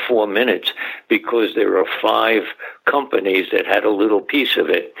 3 or 4 minutes because there are 5 companies that had a little piece of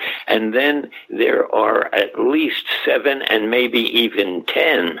it, and then there are at least 7 and maybe even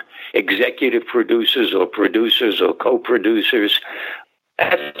 10 executive producers or co-producers,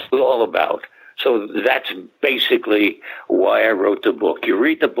 that's what it's all about. So that's basically why I wrote the book. You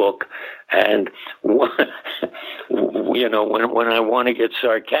read the book, and you know, when I want to get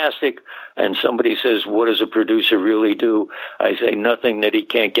sarcastic and somebody says, what does a producer really do? I say nothing that he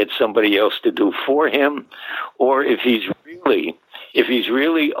can't get somebody else to do for him, or if he's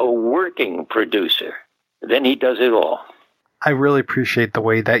really a working producer, then he does it all. I really appreciate the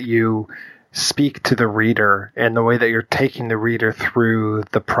way that you speak to the reader and the way that you're taking the reader through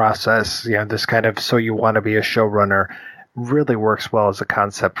the process. You know, this kind of so you want to be a showrunner really works well as a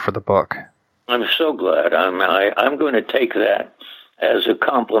concept for the book. I'm so glad. I'm going to take that as a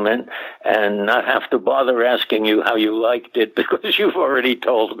compliment and not have to bother asking you how you liked it because you've already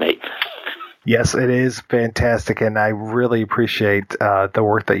told me. Yes, it is fantastic, and I really appreciate the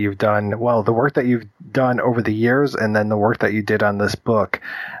work that you've done. Well, the work that you've done over the years, and then the work that you did on this book.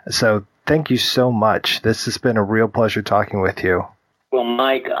 So thank you so much. This has been a real pleasure talking with you. Well,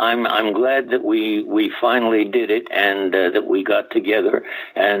 Mike, I'm glad that we finally did it and that we got together.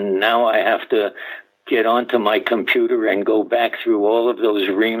 And now I have to get onto my computer and go back through all of those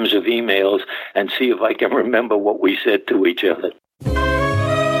reams of emails and see if I can remember what we said to each other.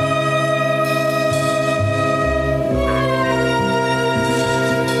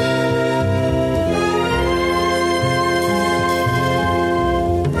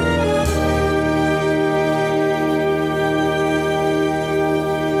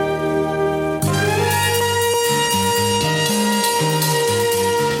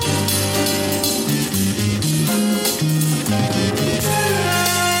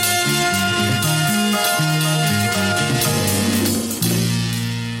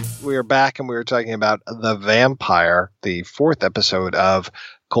 Back and we were talking about The Vampire, the 4th episode of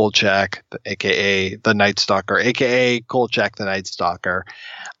Kolchak, aka the Night Stalker, aka Kolchak the Night Stalker.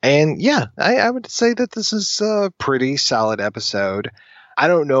 And yeah, I would say that this is a pretty solid episode. I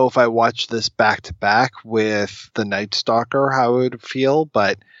don't know if I watched this back to back with the Night Stalker how it would feel,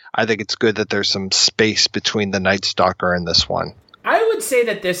 but I think it's good that there's some space between the Night Stalker and this one. I would say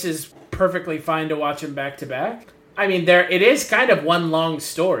that this is perfectly fine to watch them back to back. I mean, it is kind of one long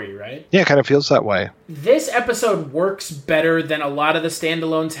story, right? Yeah, it kind of feels that way. This episode works better than a lot of the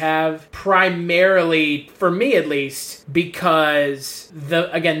standalones have, primarily, for me at least, because,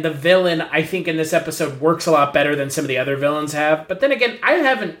 the villain, I think, in this episode works a lot better than some of the other villains have. But then again, I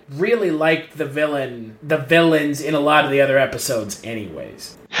haven't really liked the villains in a lot of the other episodes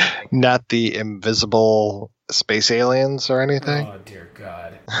anyways. Not the invisible space aliens or anything? Oh, dear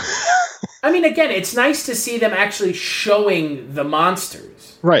God. I mean, again, it's nice to see them actually showing the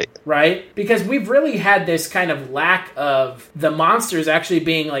monsters. Right. Right? Because we've really had this kind of lack of the monsters actually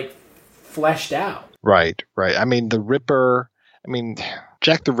being, like, fleshed out. Right. I mean,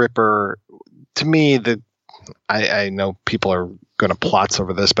 Jack the Ripper, to me, I know people are going to plots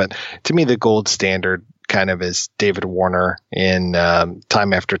over this, but to me, the gold standard kind of is David Warner in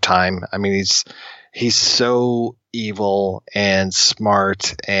Time After Time. I mean, he's so evil and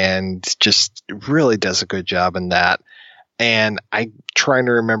smart and just really does a good job in that. And I'm trying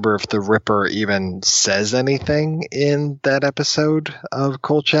to remember if the Ripper even says anything in that episode of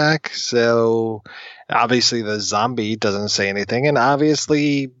Kolchak. So obviously the zombie doesn't say anything, and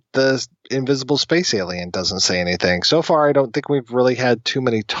obviously the invisible space alien doesn't say anything. So far, I don't think we've really had too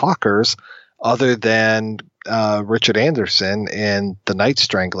many talkers other than Richard Anderson in The Night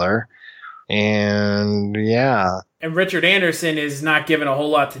Strangler. And yeah. And Richard Anderson is not given a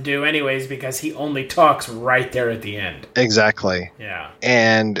whole lot to do anyways because he only talks right there at the end. Exactly. Yeah.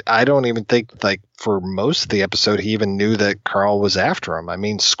 And I don't even think, like, for most of the episode, he even knew that Carl was after him. I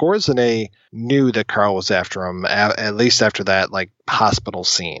mean, Skorzeny knew that Carl was after him, at least after that, like, hospital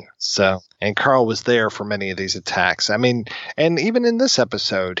scene. So, and Carl was there for many of these attacks. I mean, and even in this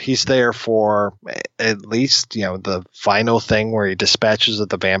episode, he's there for at least, the final thing where he dispatches of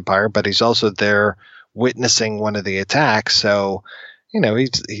the vampire, but he's also there witnessing one of the attacks. So,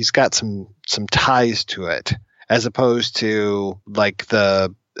 he's got some ties to it, as opposed to like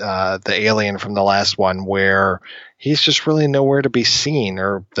the alien from the last one where he's just really nowhere to be seen,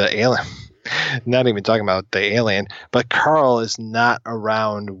 or the alien. Not even talking about the alien, but Carl is not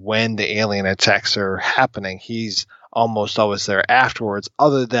around when the alien attacks are happening. He's almost always there afterwards,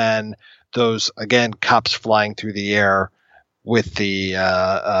 other than those, again, cops flying through the air with the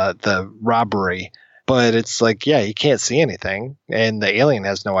robbery. But it's like, yeah, you can't see anything, and the alien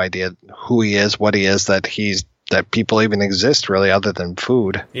has no idea who he is, what he is, that people even exist, really, other than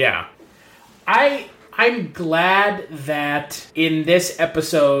food. Yeah. I'm glad that in this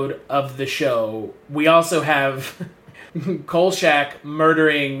episode of the show, we also have Kolchak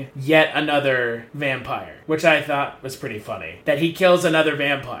murdering yet another vampire, which I thought was pretty funny. That he kills another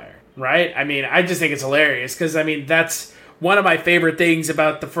vampire, right? I mean, I just think it's hilarious, because, I mean, that's one of my favorite things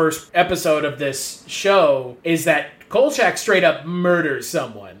about the first episode of this show is that Kolchak straight up murders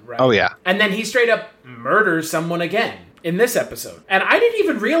someone, right? Oh, yeah. And then he straight up murders someone again in this episode. And I didn't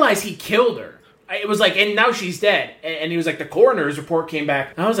even realize he killed her. It was like, and now she's dead. And he was like, the coroner's report came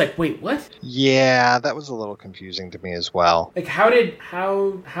back. And I was like, wait, what? Yeah, that was a little confusing to me as well. Like, how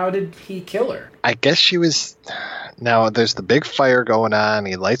did he kill her? I guess she was... Now, there's the big fire going on.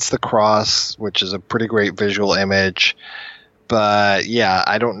 He lights the cross, which is a pretty great visual image. But yeah,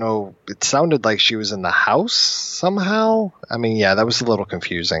 I don't know. It sounded like she was in the house somehow. I mean, yeah, that was a little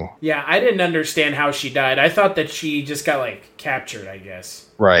confusing. Yeah, I didn't understand how she died. I thought that she just got, like, captured, I guess.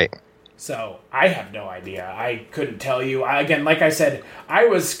 Right. So, I have no idea. I couldn't tell you. Again, like I said, I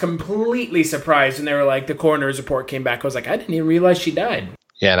was completely surprised when they were like, the coroner's report came back. I was like, I didn't even realize she died.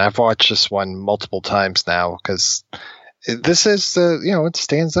 Yeah, and I've watched this one multiple times now because this is, it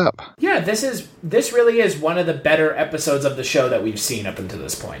stands up. Yeah, this really is one of the better episodes of the show that we've seen up until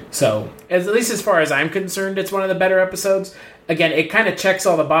this point. So, at least as far as I'm concerned, it's one of the better episodes. Again, it kind of checks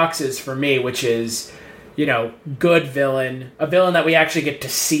all the boxes for me, which is, good villain, a villain that we actually get to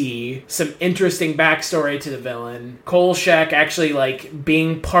see, some interesting backstory to the villain, Kolchak actually, like,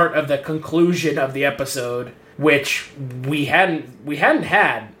 being part of the conclusion of the episode, which we hadn't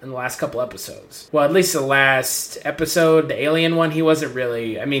had in the last couple episodes. Well, at least the last episode, the alien one, he wasn't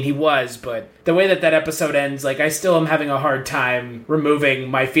really... I mean, he was, but the way that episode ends, like, I still am having a hard time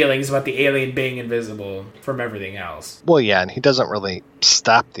removing my feelings about the alien being invisible from everything else. Well, yeah, and he doesn't really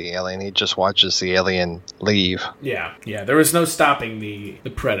stop the alien. He just watches the alien leave. Yeah, there was no stopping the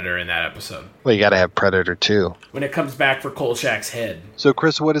Predator in that episode. Well, you gotta have Predator, too. When it comes back for Kolchak's head. So,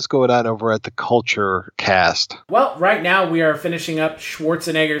 Chris, what is going on over at the Culture Cast? Well, right now we are finishing up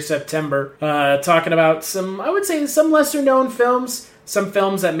Schwarzenegger September, talking about some lesser-known films. Some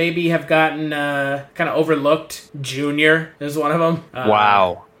films that maybe have gotten kind of overlooked. Junior is one of them.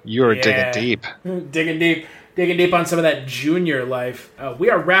 Wow, you're digging deep. Digging deep on some of that Junior life. We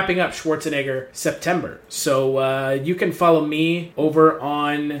are wrapping up Schwarzenegger September. So you can follow me over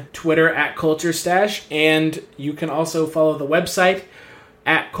on Twitter at Culture Stash, and you can also follow the website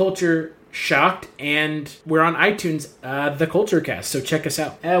at Culture Shocked, and we're on iTunes, the Culture Cast, so check us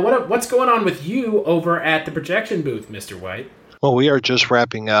out. What's going on with you over at the projection booth, Mr. White? Well, we are just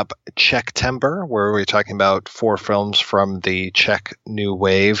wrapping up Czechtember, where we're talking about 4 films from the Czech New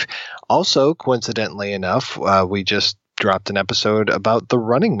Wave. Also, coincidentally enough, we just dropped an episode about The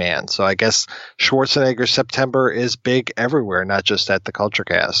Running Man. So I guess Schwarzenegger September is big everywhere, not just at the Culture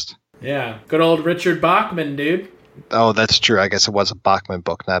Cast. Yeah, good old Richard Bachman, dude. Oh, that's true. I guess it was a Bachman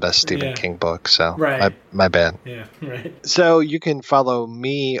book, not a Stephen King book. So right. My bad. Yeah, right. So you can follow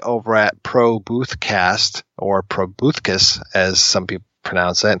me over at Pro Boothcast, or Pro Boothcast, as some people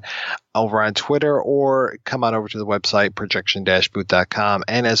pronounce it, over on Twitter, or come on over to the website, projection-booth.com.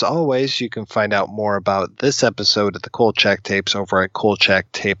 And as always, you can find out more about this episode of the Kolchak Tapes over at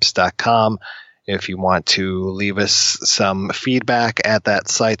kolchaktapes.com. If you want to leave us some feedback at that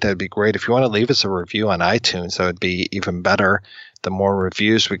site, that would be great. If you want to leave us a review on iTunes, that would be even better. The more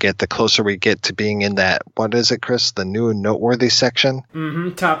reviews we get, the closer we get to being in that, what is it, Chris? The new and noteworthy section?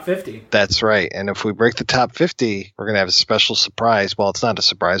 Mm-hmm, top 50. That's right. And if we break the top 50, we're going to have a special surprise. Well, it's not a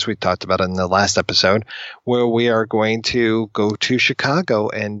surprise. We talked about it in the last episode, where we are going to go to Chicago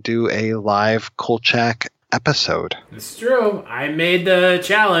and do a live Kolchak episode. It's true. I made the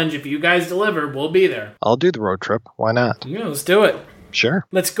challenge. If you guys deliver, we'll be there. I'll do the road trip. Why not? Yeah, let's do it. Sure.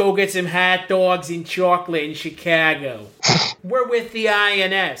 Let's go get some hot dogs and chocolate in Chicago. We're with the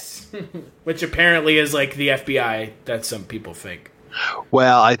INS, which apparently is like the FBI, that some people think.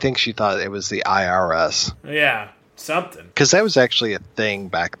 Well, I think she thought it was the IRS. Yeah, something. Because that was actually a thing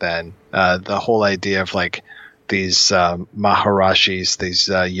back then. The whole idea of like these Maharashis, these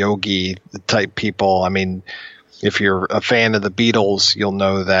yogi type people. I mean, if you're a fan of the Beatles, you'll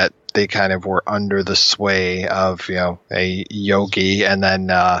know that they kind of were under the sway of, a yogi. And then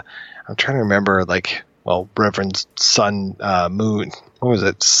I'm trying to remember, Reverend Sun Moon. What was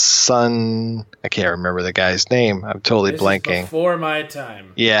it? Sun. I can't remember the guy's name. I'm totally blanking. Before my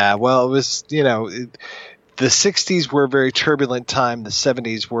time. Yeah, well, it was, the 60s were a very turbulent time. The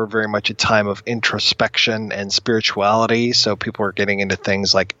 70s were very much a time of introspection and spirituality. So people were getting into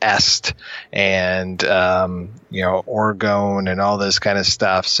things like Est and, Orgone and all this kind of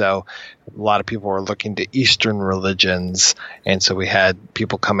stuff. So a lot of people were looking to Eastern religions. And so we had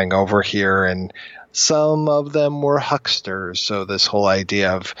people coming over here, and some of them were hucksters. So this whole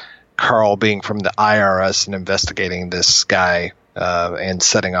idea of Carl being from the IRS and investigating this guy and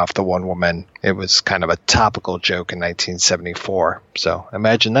setting off the one woman, it was kind of a topical joke in 1974. So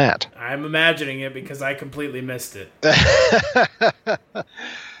imagine that. I'm imagining it because I completely missed it.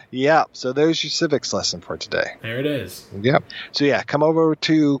 Yeah, so there's your civics lesson for today. There it is. Yep. So yeah, come over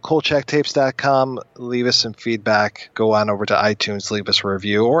to kolchaktapes.com, leave us some feedback, go on over to iTunes, leave us a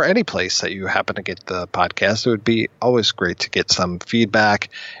review, or any place that you happen to get the podcast. It would be always great to get some feedback.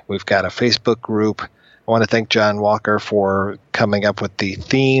 We've got a Facebook group. I want to thank John Walker for coming up with the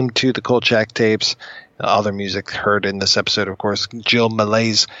theme to the Kolchak tapes. Other music heard in this episode, of course, Jill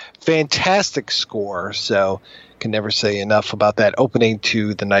Malay's fantastic score. So can never say enough about that opening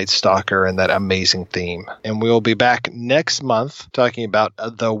to The Night Stalker and that amazing theme. And we'll be back next month talking about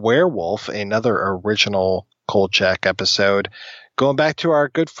The Werewolf, another original Kolchak episode. Going back to our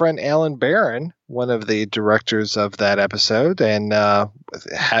good friend Alan Barron, one of the directors of that episode, and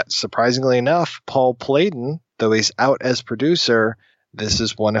surprisingly enough, Paul Playden, though he's out as producer, this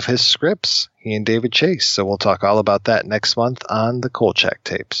is one of his scripts, he and David Chase. So we'll talk all about that next month on the Kolchak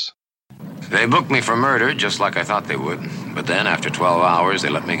tapes. They booked me for murder just like I thought they would, but then after 12 hours they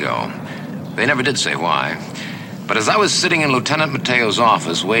let me go. They never did say why, but as I was sitting in Lieutenant Mateo's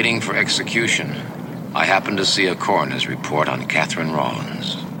office waiting for execution, I happened to see a coroner's report on Catherine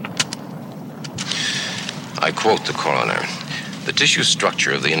Rawlins. I quote the coroner. The tissue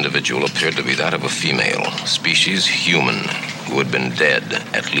structure of the individual appeared to be that of a female, species human, who had been dead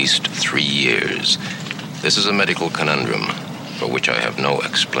at least 3 years. This is a medical conundrum for which I have no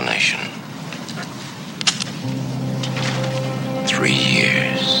explanation. 3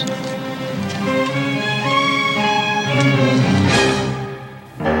 years.